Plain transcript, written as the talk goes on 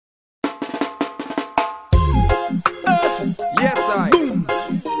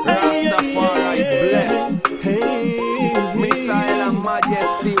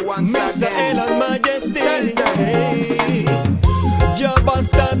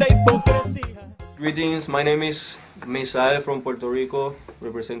la hipocresía. Greetings, my name is Misael from Puerto Rico,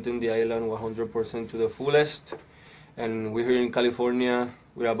 representing the island 100% to the fullest. And we're here in California.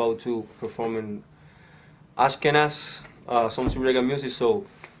 We're about to perform in Ashkenaz, some reggae music. So,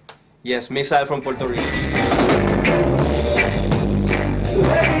 yes, Misael from Puerto Rico.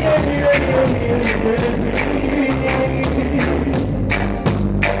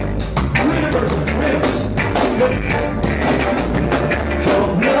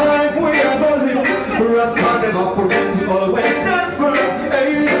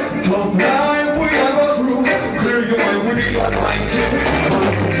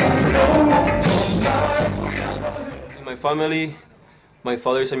 In my family, my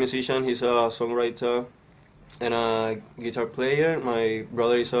father is a musician, he's a songwriter and a guitar player. My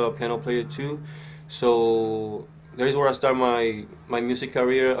brother is a piano player too. So that is where I started my music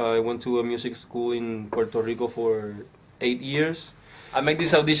career. I went to a music school in Puerto Rico for 8 years. I made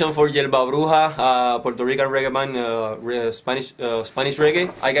this audition for Yerba Bruja, Puerto Rican reggae band, Spanish reggae.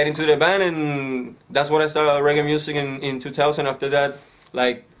 I got into the band and that's when I started reggae music in 2000. After that,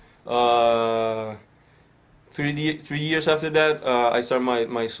 like 3 years after that, I started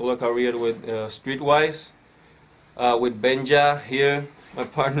my solo career with Streetwise, with Benja here, my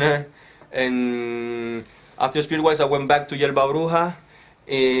partner. And after Streetwise, I went back to Yerba Bruja.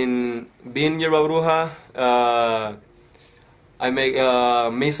 In being Yerba Bruja, I make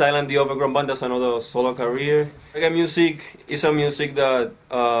Misael and the Overgrown Band. That's another solo career. Reggae music is a music that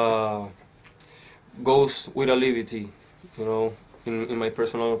goes with a levity, you know, in my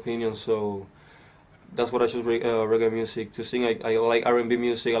personal opinion. So that's what I choose reggae music to sing. I like R&B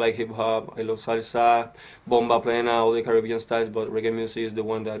music, I like hip hop, I love salsa, bomba plena, all the Caribbean styles, but reggae music is the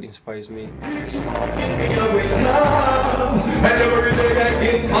one that inspires me. I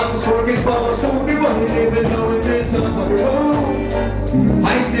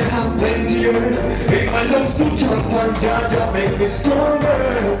still have plenty of it. In my lungs to chant and Jaja make me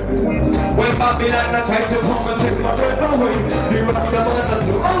stronger. When Babylon tried to come and take my breath away, the Rastaman and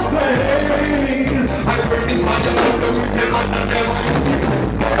do all play. I bring it fire from the wicked and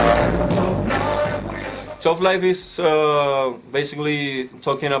never. Tough Life is basically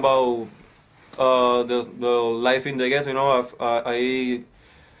talking about the life in the ghetto. You know, I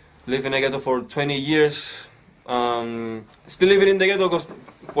lived in the ghetto for 20 years. Still living in the ghetto because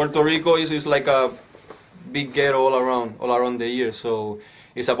Puerto Rico is like a big ghetto all around the year. So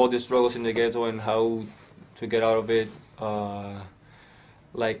it's about the struggles in the ghetto and how to get out of it,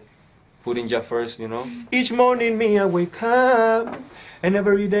 like putting Jah first, you know. Each morning me I wake up, and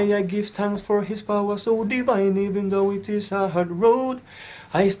every day I give thanks for His power so divine. Even though it is a hard road,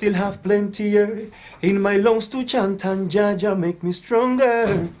 I still have plenty air in my lungs to chant and Jah make me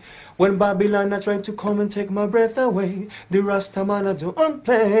stronger. When Babylon tried to come and take my breath away, the Rastaman don't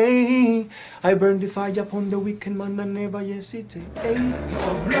play. I burn the fire upon the wicked man and never hesitate. Of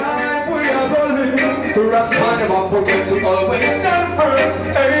life we are going, the Rastaman never forget to always stand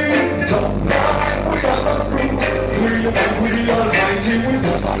firm. Hey, of life we are going, we unite with the Almighty with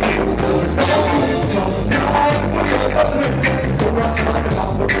the of life we are going, the Rastaman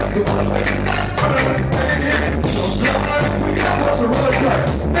never forget to always stand firm. Hey, of life we are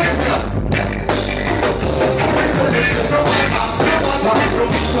going, let's go.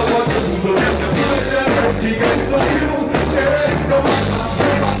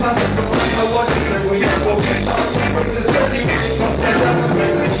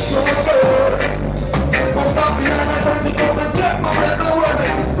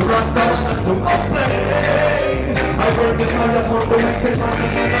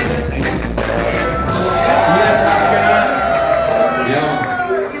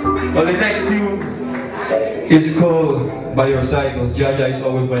 Well, the next tune is called By Your Side, because Jaja is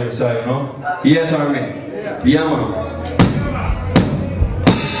always by your side, no? Yes, Army. Yeah, man.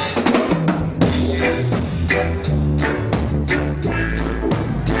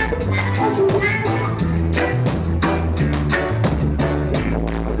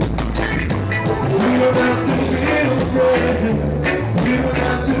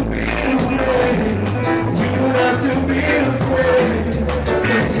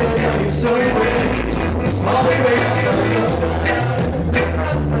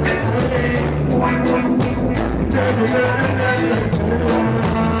 Yeah.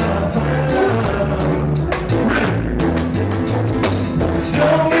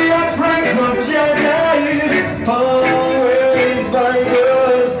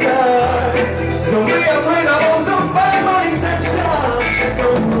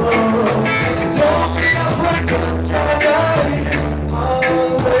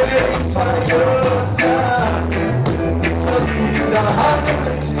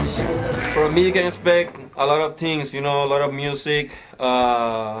 From me, you can expect a lot of things, you know, a lot of music.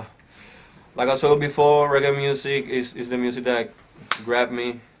 Like I told before, reggae music is the music that grabbed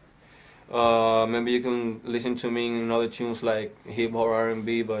me. Maybe you can listen to me in other tunes like hip hop,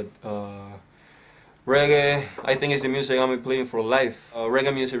 R&B, but reggae, I think, is the music I'm playing for life.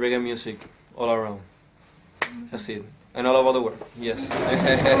 Reggae music, all around. That's it, and all over the world. Yes.